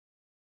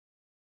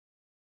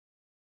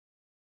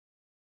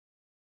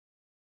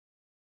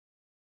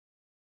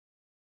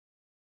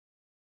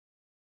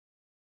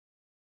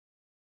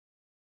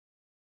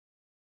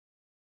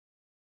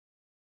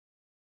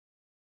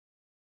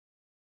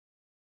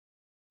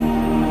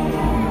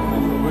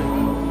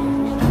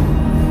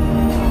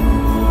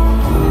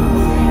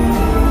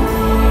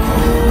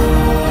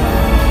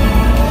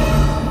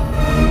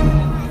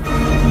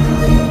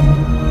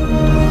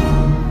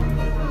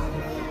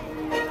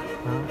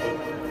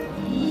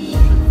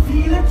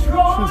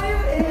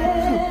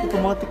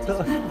Automatic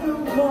doon.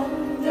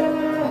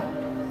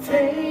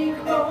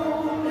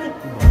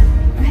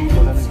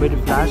 Pwede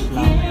flash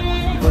lang.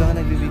 Wala ka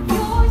nagbibigay.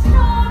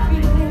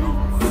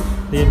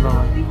 Ayan ba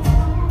nga?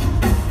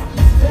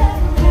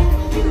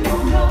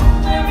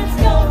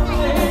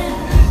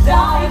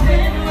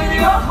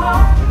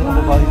 Pwede na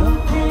babae na?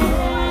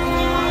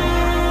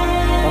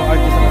 Parang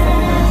artist na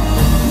sabi na.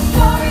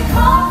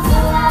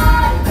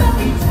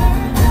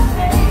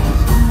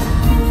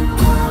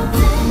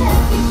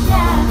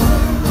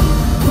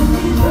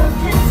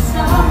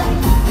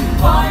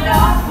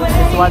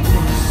 Just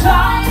watching.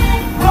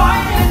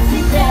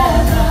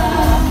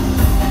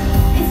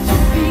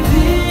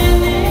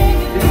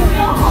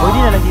 Pwede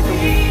na lang dito.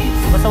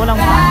 Basta walang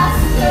pan.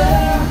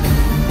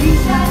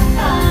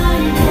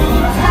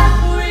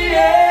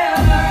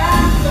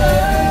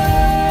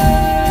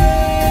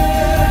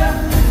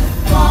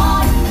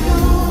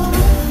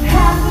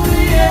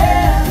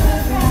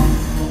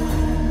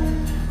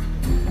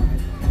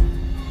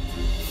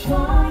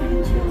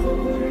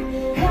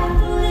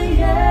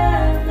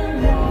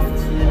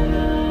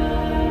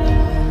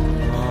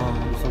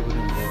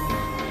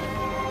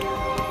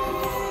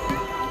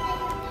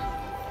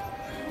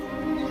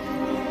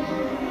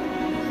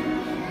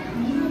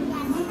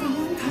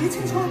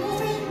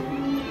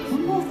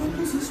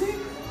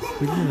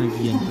 Pwede na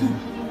nagyan ko.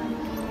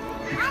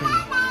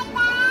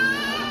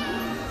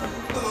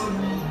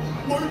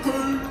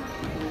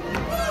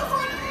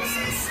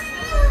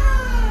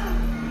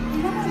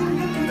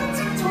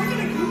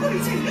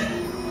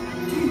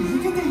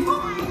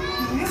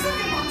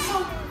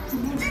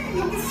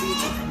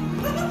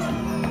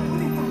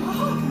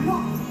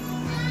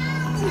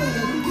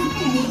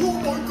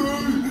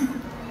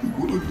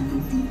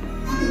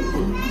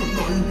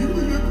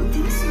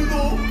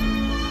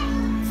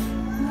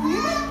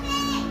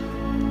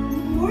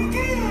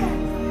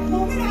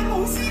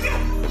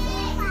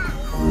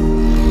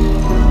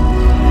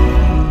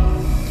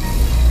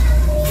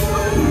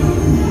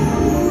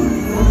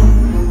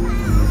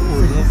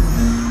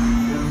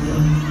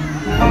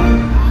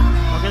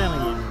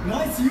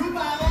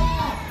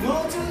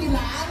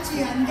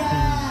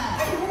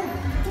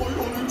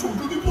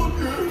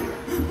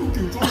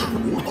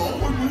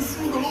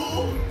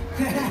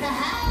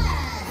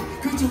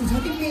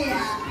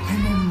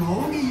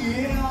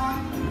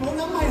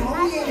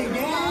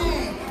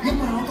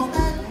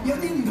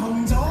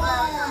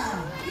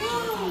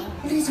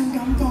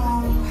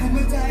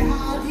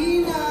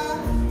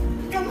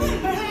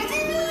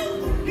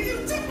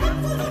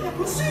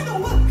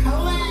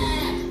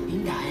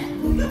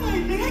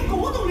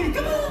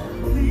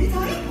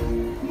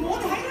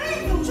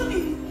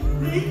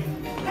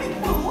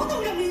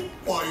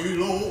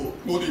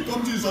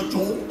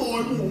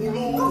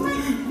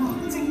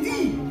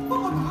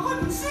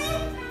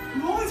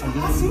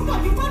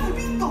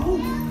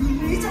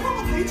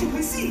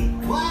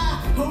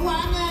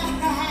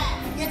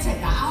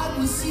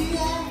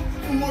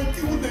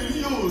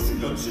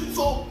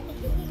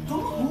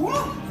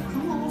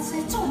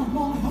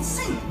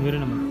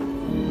 Meron naman.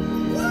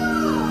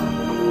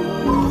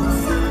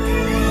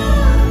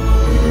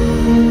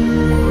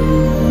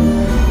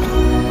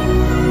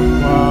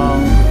 Wow.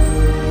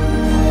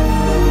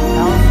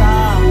 Elsa.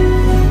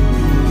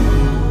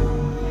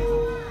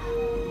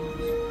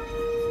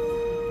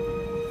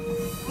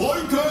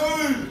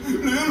 Michael，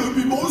你喺裏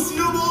邊冇事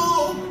啊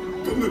嘛？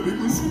咁咪俾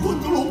本書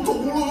吞咗落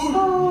肚啦。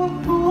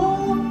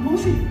我冇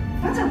事，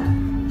等陣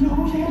有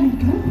嘢嚟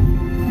緊，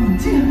唔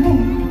知係咩？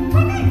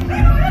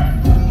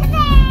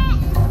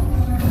快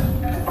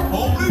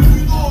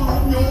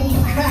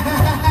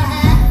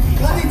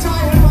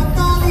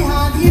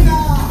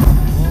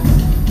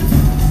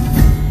啲，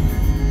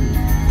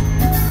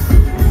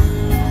呢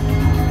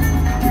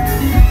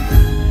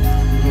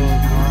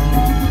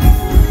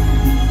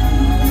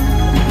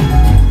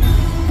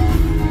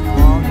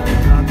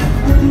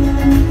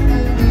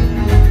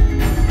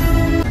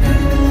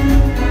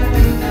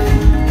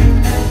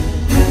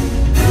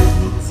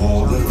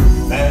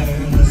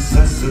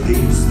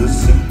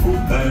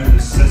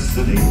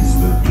個人。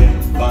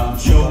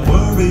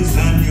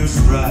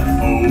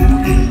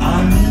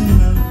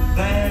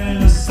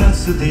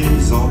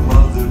All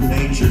Mother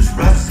Nature's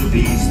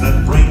recipes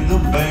that bring the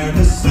bare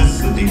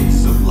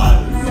necessities of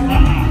life.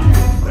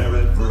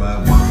 Wherever I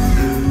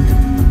wander,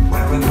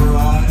 wherever I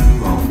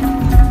roam,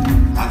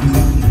 I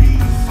couldn't be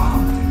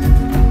found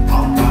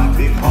on my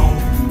big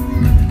home.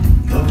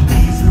 The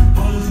bees are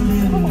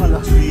buzzing in the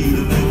tree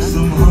to make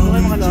some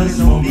honey just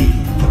for me.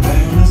 The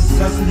bare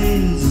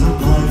necessities of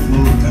life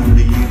will come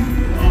to you.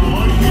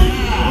 Oh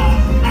yeah!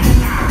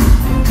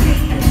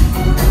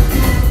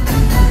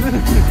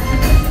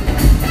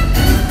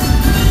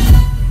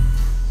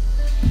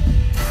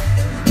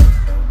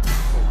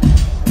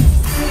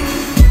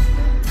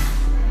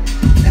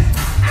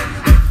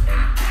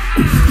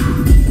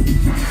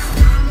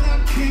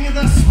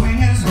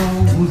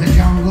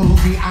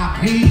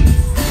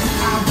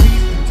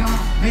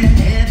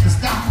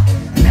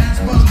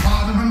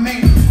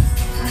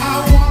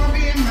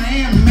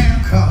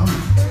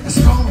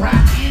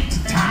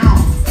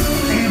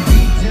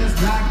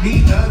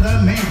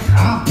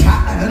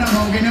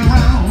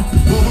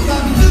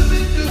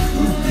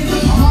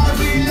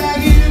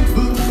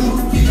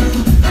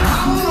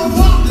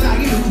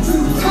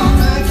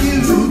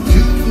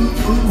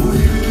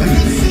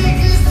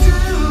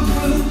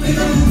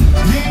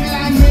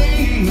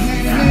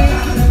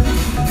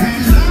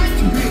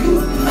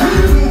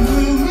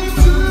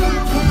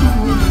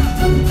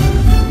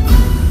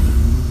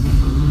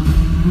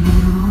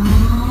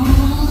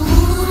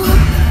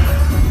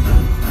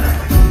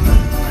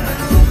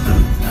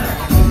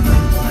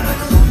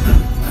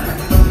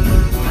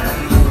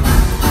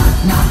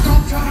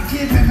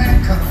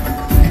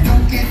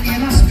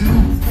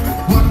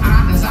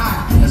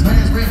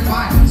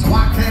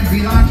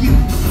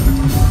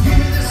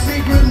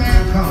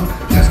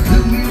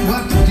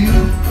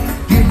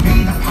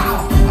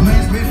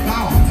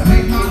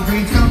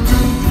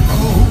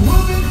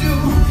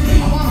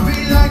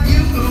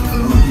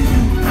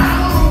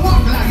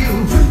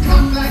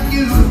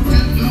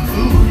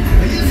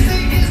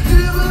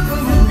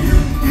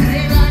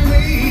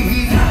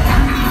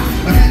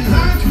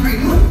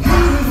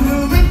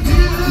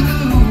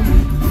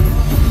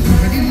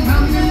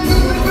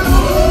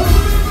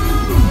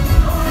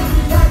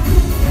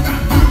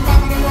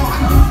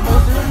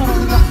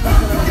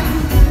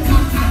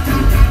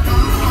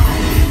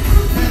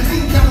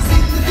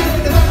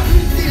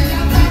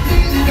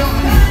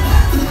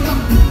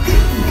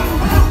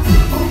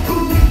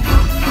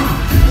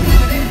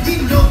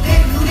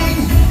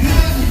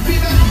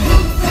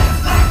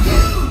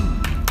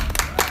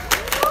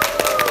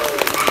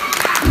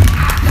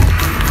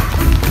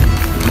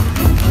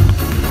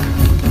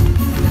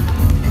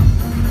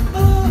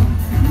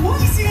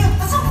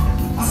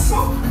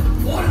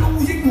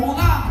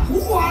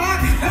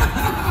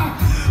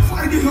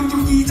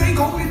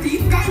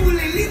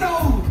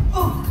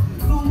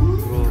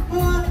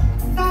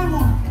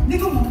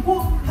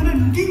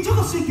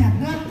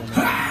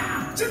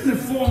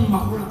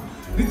 冇啦。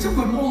你周圍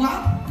望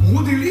下，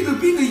我哋呢度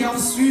邊度有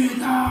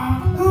雪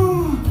啊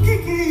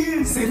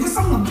？Kiki，成個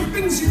森林嘅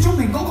冰雪聰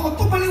明嗰個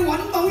都俾你揾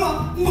到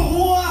啦，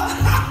我啊！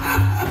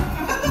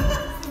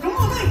咁我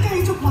都係繼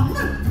續揾啊！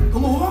咁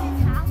好啊，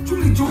祝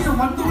你早日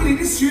揾到你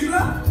啲雪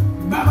啦！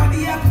拜拜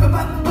啲啊，拜拜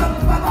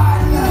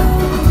啦！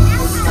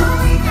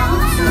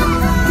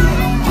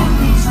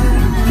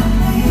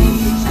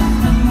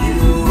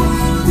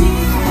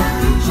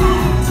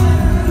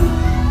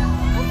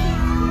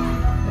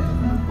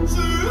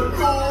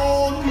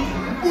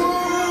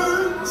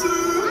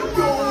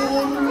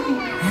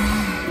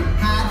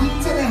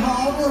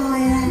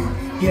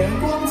陽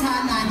光燦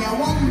爛又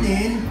溫暖，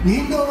暖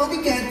到我啲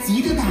腳趾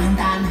都彈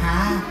彈下。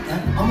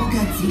我冇腳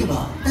趾嘅噃，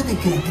得對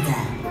腳嘅咋，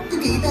都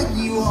幾得意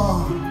喎。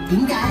點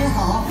解咧？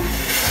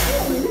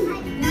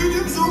你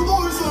點上到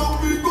去上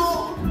面㗎？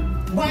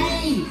喂，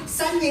新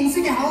認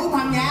識嘅好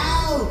朋友，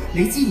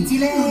你知唔知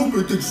咧？我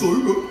未滴水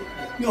㗎。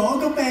我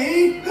個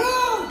鼻，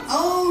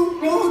哦，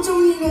我好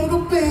中意我個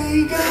鼻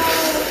㗎。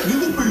你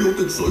個鼻又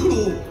滴水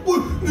喎？喂，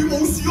你冇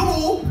事啊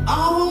冇？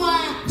我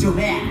啊，做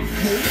咩啊？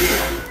冇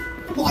嘢。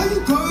咪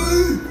佢，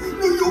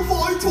你要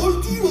快脆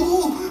啲喎，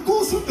嗰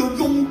個雪人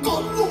用緊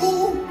喎。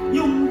用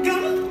緊，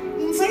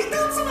唔使擔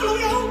心啊，老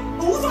友，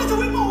好快就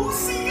會冇事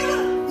㗎啦。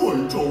為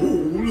咗好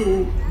啦。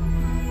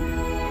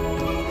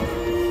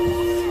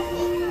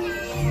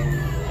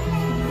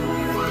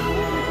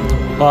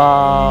哇！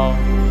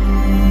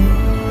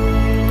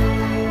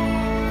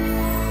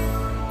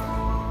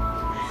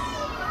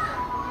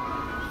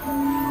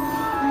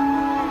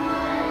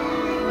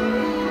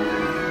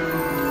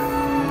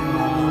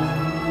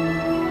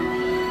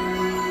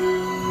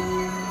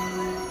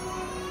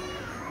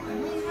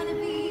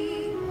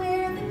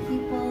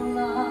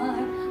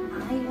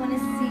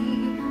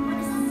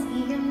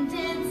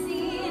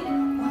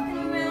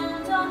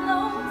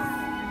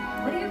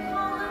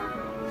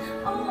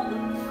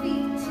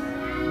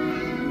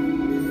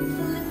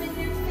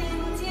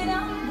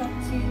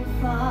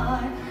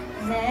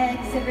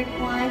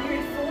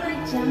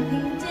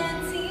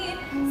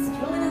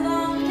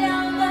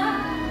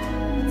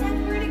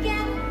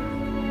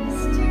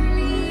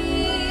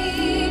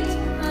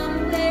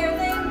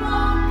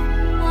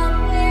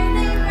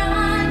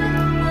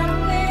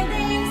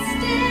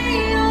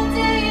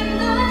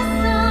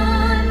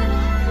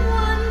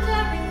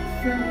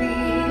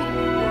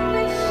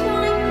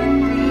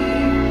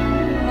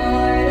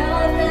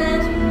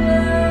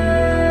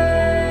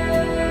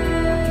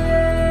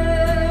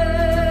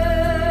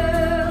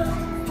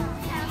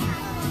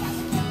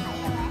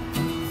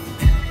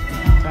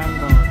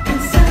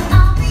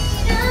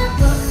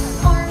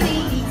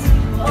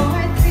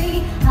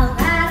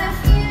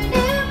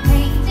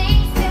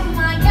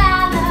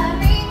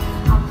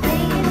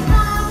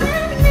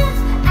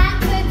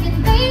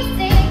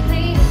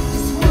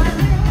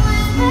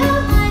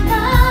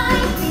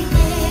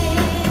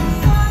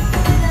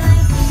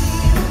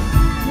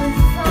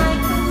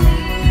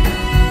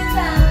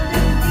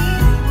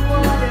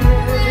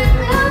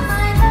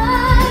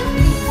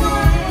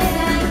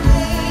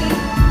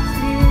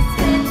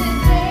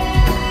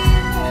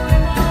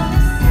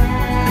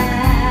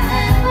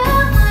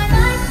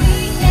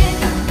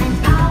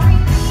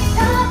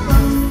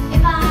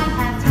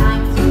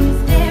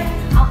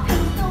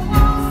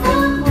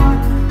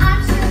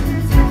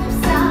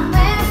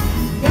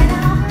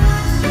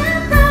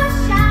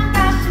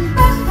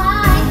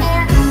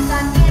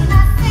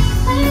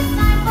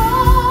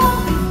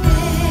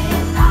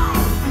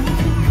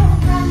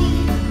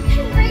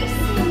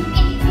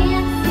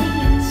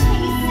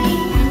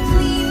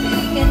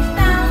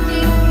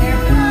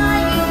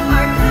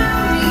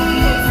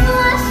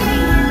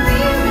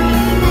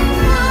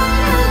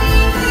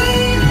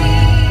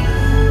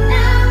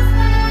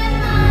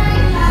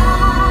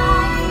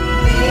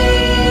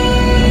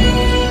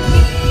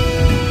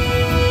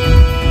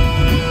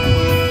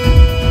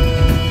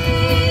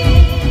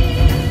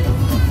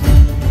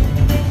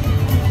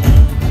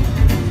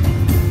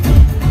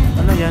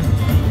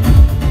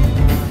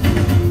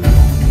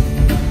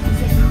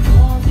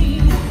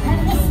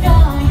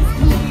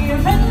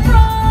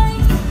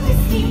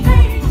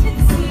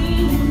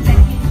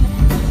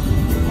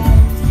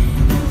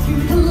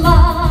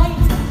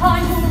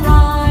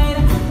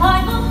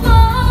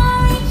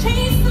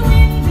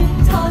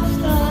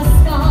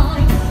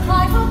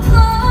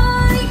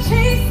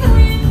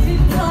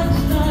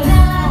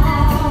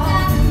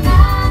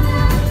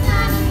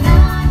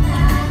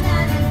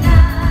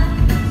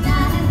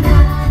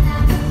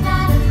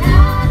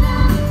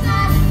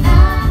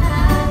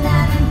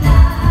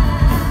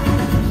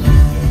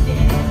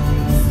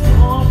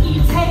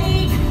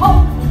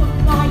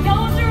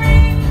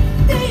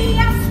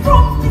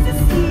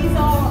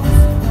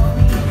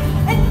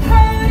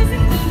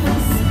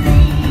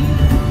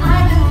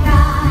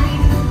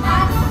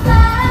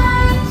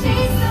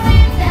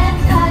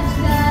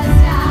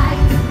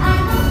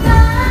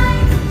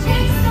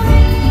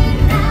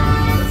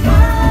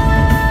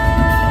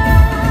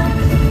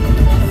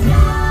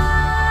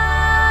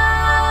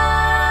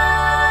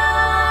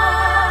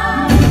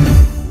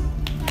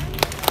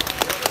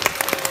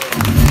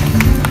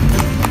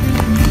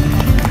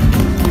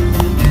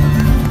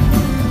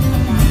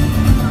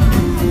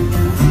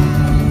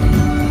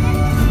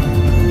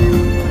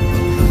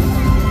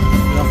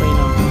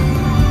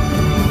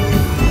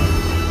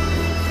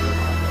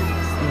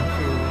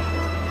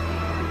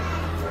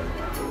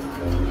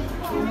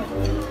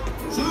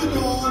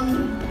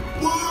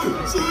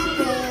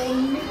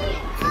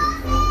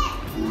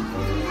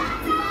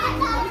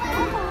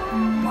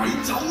咪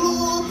走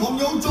咯，朋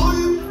友仔，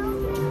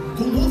同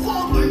我翻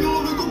嚟啊！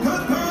你個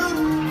cat cat。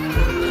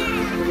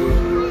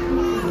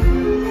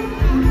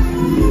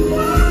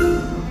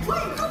喂，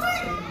高飛，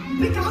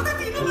你搞得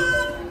掂啊嘛？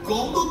講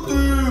得掂，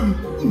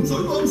唔使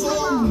擔心。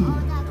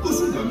個雪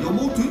人又冇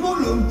斷開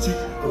兩截，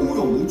我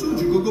又冇追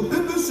住佢個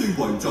pat pat 四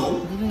圍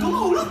走。咁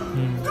好啦，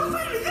高飛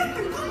你一定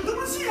估唔到本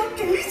書有幾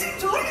精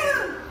彩嘅，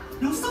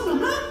有森林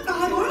啦、大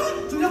海啦，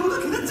仲有好多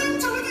其他精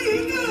彩嘅嘢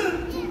嘅。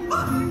啊，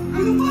我要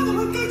翻入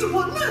去繼續揾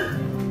啊！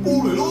過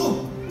嚟咯，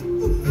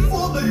翻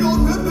嚟啊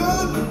pat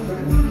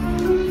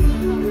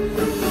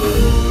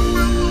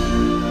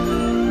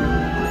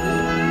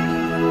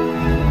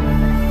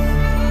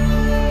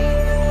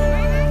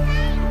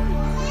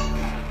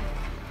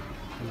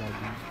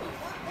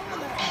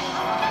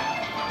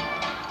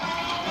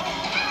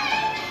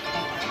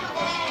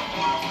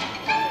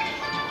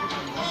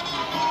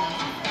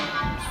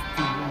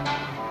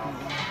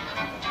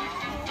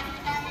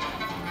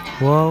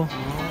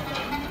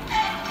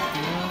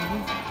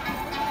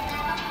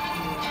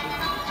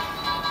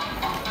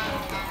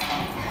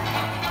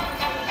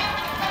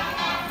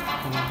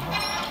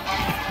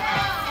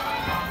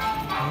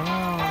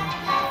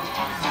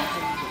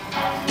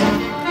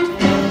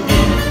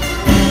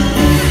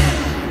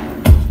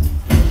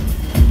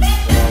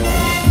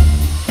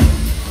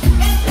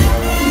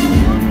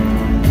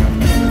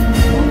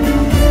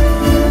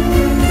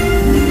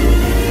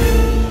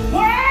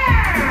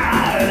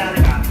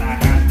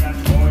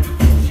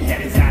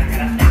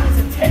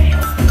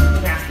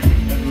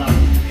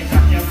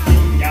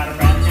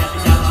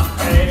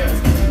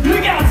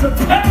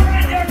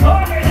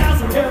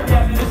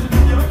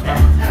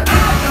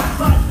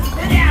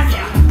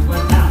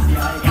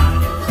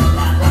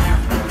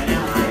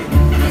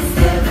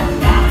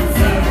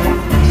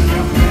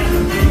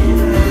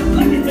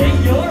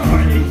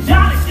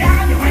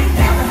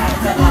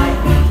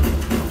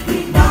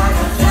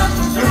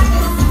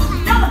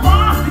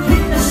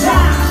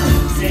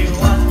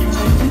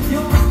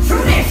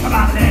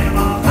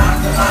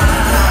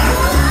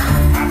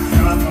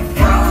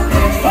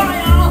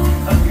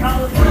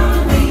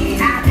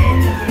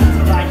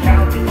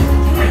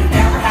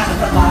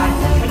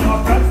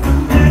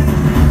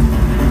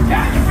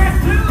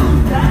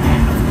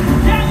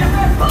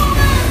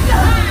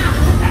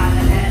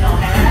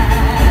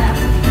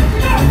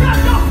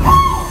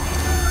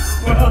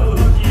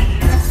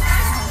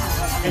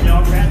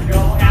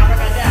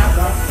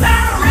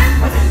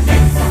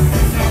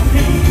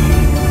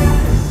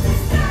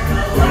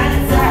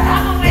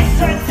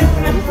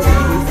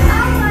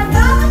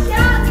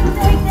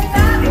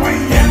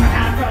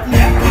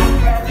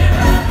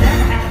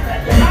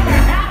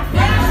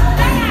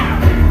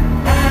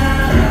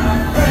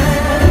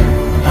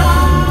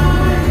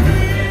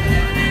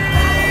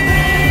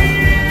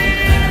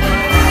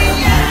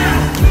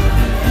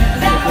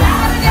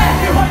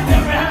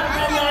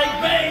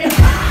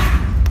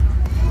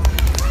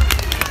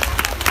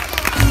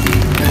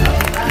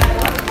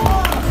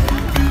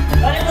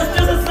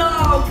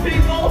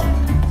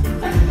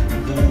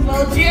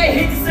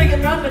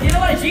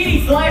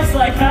Life's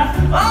like, huh?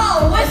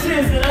 Oh,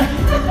 wishes! Good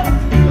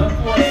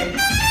boy.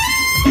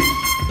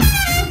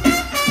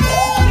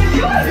 Oh, did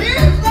you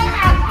hear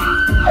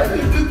that?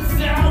 It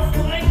sounds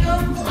like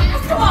a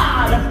blast. Come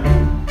on!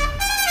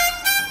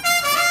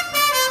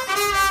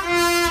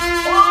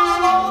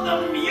 Follow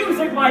the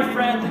music, my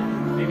friend.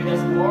 Maybe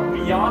there's more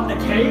beyond the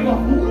cave of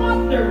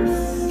wonders.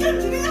 跟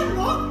住啲音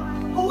樂，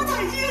好提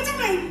議啊，精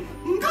靈，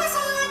唔該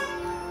晒。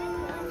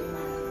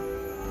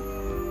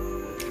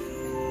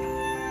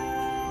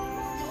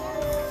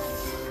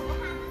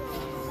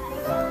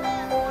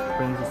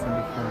Princess and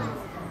the Friends.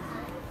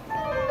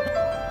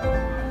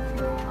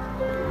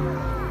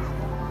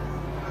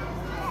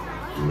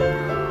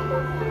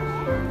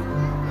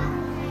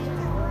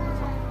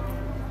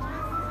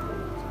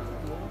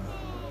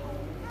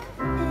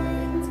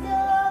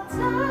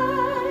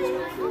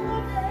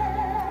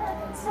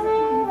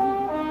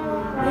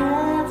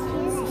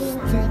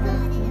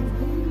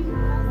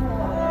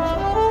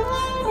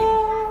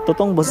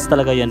 Totoong boses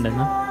talaga yan na,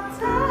 no?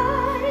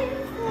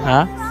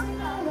 Ha?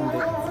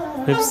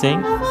 Lip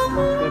sync?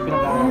 Kaya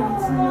pinag-aaral.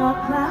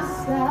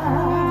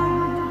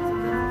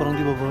 Parang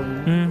di ba bro?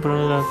 Parang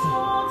lalaki.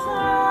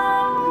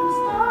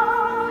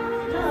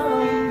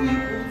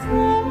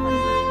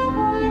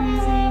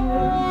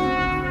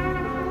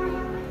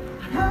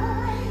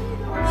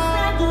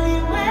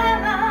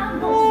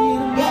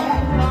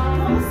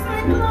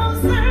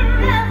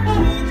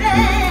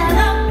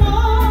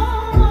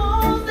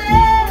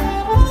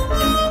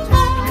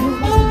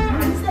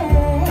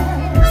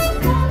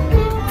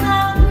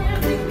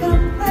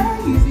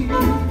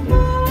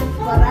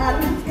 But I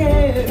don't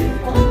care.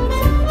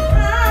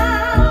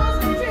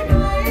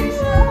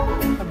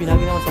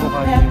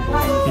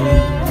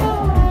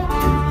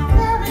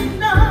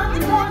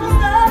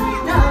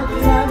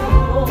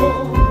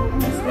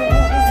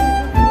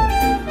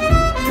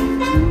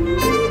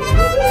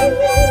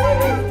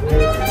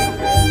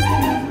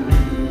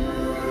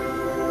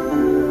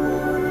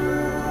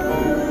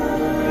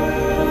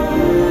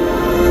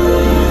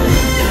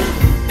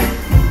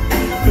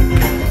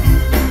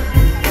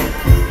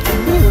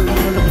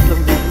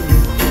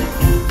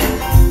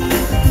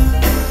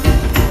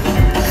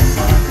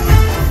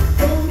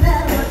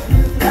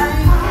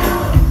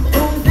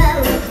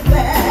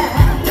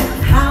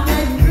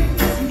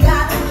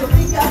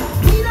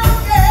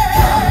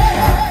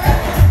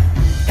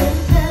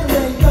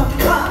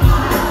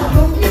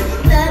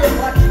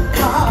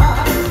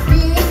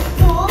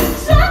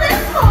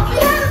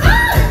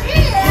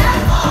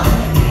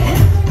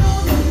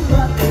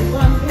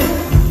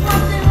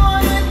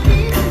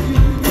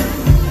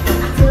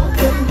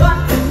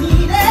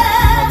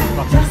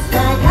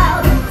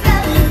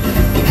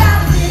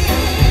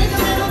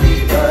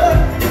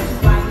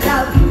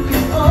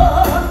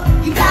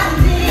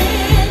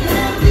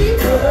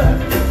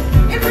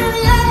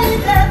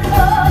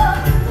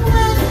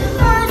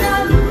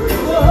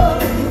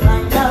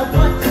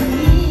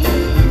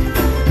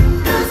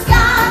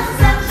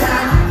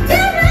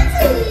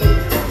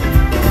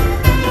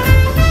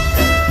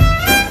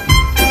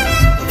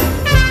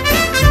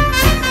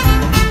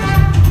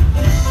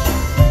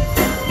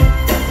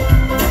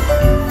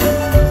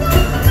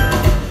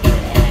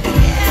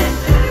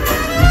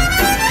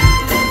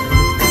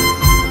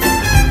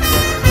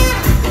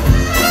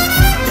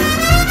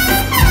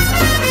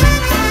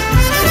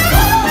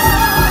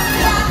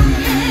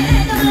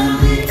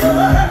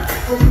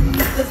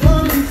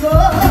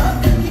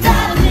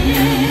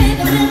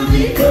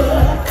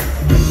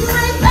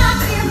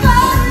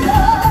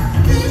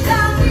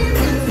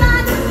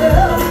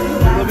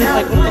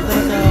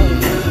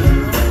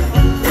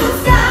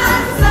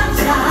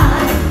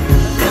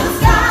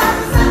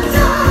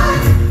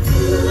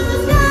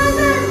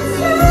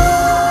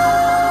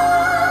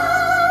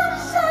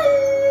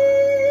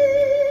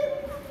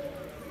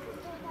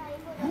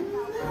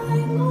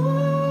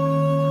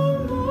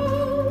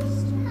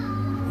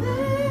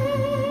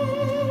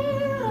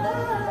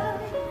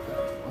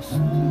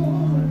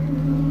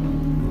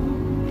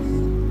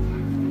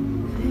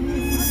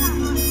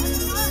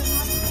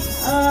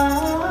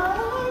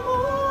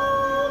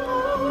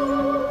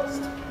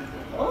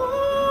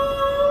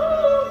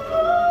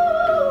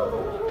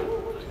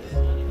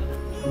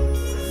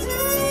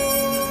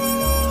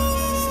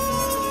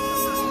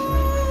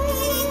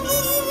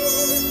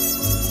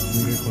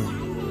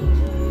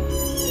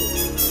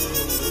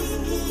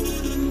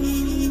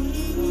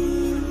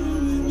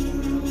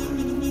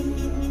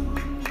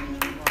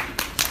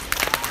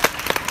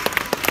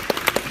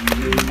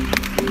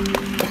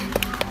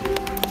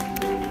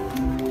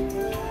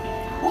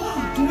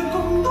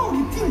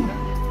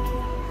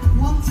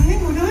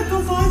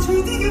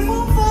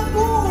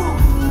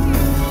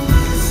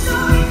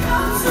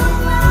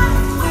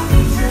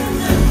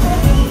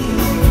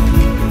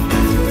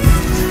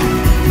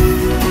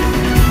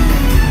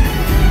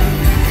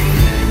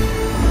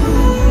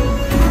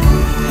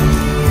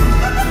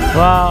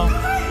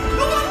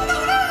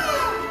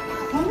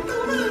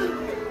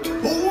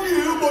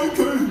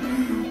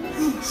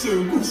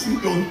 雪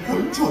人響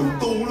隧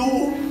道咯。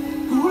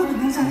好啦，朋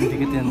友仔，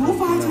好快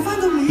就翻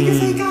到你嘅世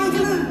界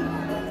㗎啦！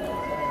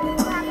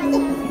翻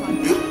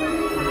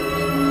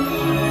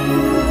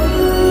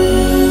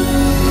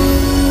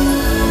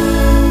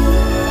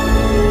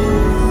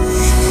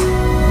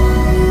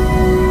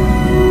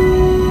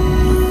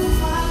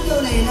到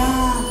嚟啦，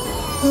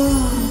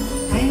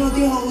喺我啲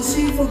好舒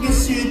服嘅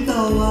雪度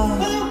啊！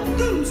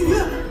對唔住啊，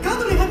搞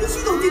到你喺本書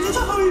度跌咗出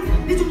去，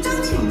你仲爭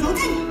啲溶咗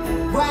添。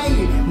喂，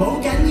冇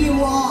緊要喎，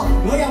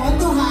我又揾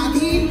到夏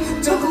天，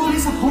不過你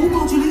實好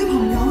掛住你啲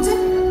朋友啫。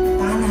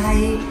但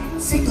係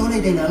識到你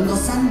哋兩個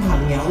新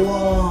朋友喎，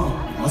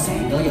我成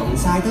個溶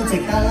晒都值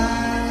得啦。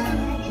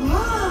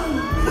哇，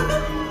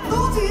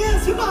多謝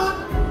啊，小白。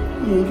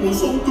我個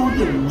心都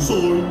溶晒。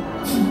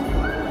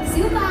小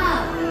白，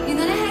原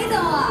來你喺度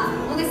啊！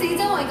我哋四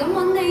周圍咁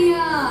揾你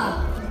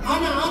啊！安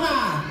娜，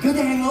佢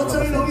哋係我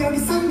最老友嘅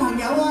新朋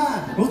友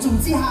啊！我仲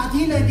知夏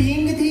天係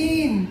點嘅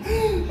添，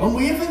我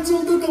每一分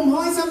鐘都咁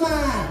開心啊！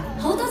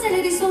好多謝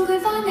你哋送佢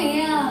翻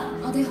嚟啊！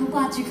我哋好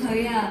掛住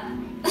佢啊！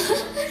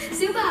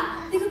小白，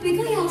你個鼻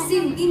哥有事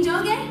唔見咗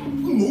嘅？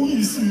唔好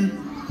意思，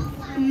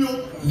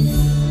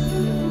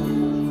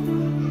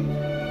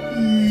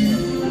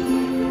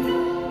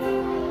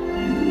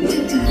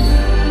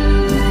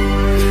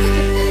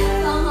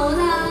放好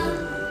啦，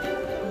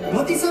我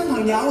啲新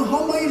朋友可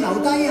唔可以留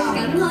低啊？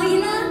梗可以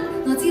啦！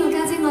我知我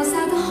家姐愛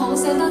莎都好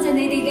想多謝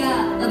你哋㗎，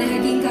我哋去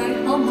見佢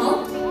好唔好？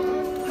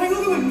係我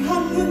嘅榮幸啊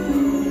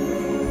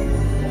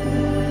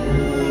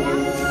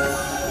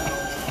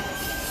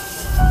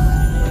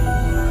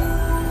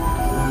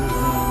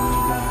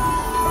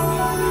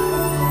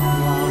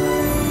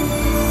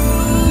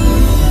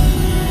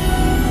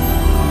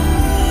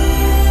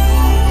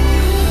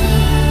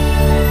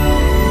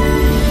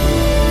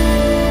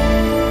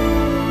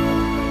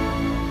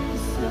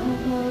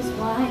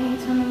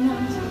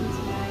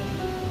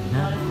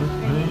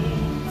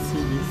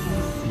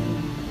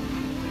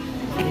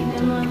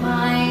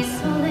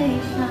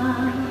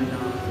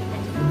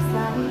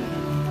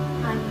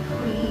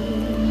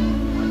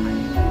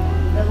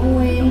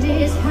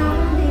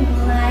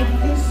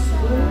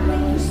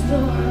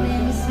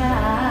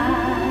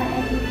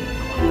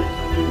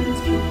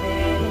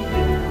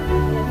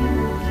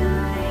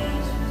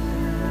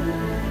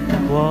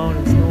！Wow,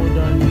 it's so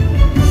done.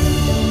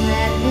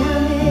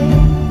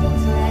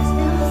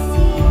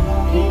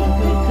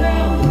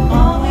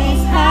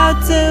 Always had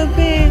to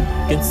be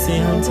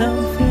concealed to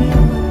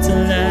feel to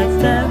let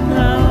them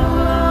know.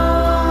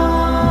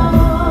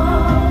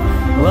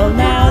 Well,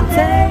 now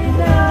they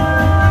know.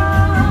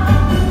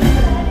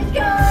 Let it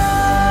go,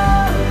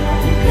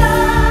 let it go.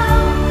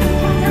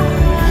 Don't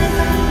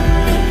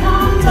let it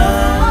come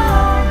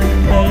down.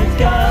 Let it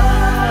go,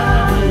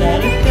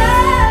 let it go.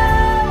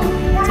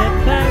 The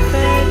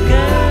perfect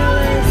girl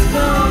is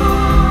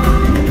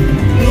gone.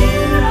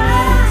 Here I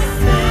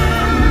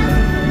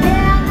stand,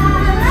 in the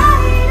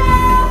light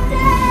of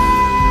day.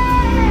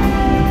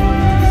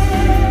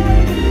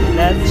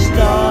 Let the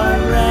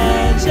storm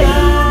rage on.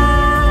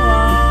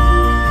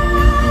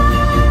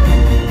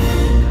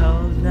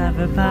 Cold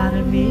never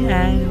bothered me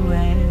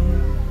anyway.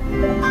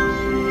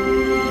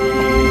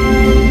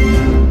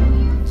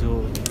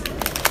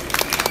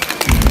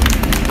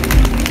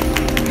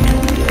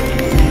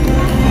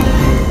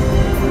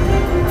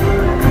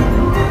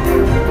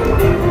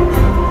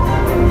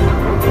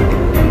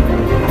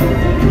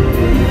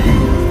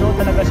 Snow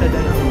talaga siya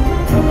din.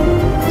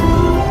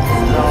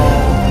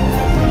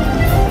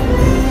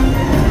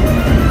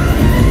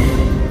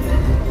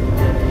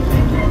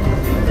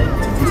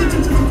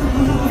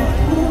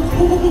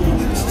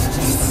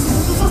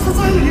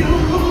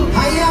係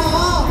啊，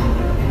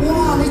哇！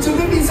你做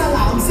咩變晒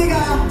藍色啊？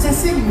隻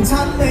色唔襯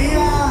你啊！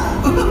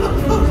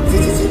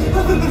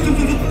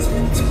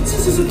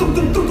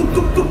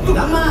諗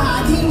下夏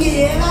天嘅嘢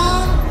啦，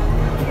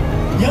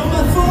有蜜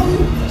蜂，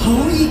好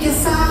熱嘅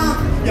沙，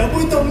有杯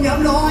凍飲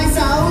攞喺手。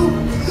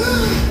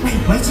喂，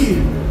咪住，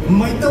唔係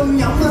凍飲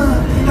啊，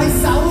係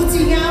手至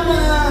啱啊！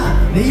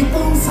你要幫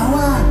手啊，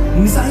唔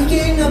使驚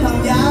啊，朋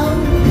友。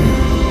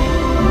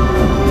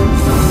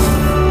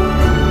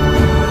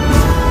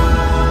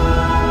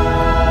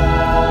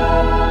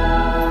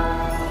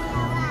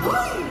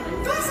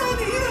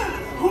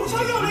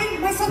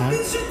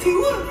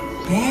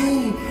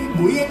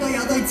每一個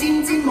有對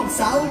尖尖木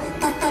手、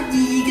得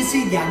意嘅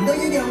雪人都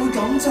一樣會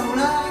咁做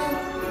啦。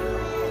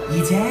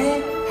而且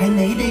係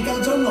你哋救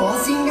咗我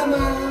先㗎嘛。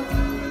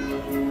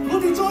我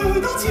哋再去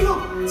多次咯，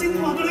正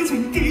話個旅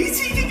程幾刺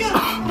激㗎，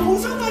好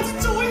想快啲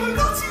再去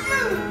多次啊！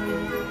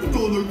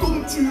但係今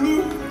次咧，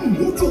唔好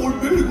再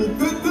俾你個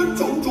pat pat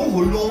走咗去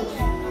啦。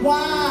哇！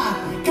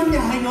今日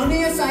係我呢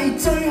一世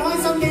最開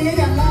心嘅一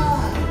日啦！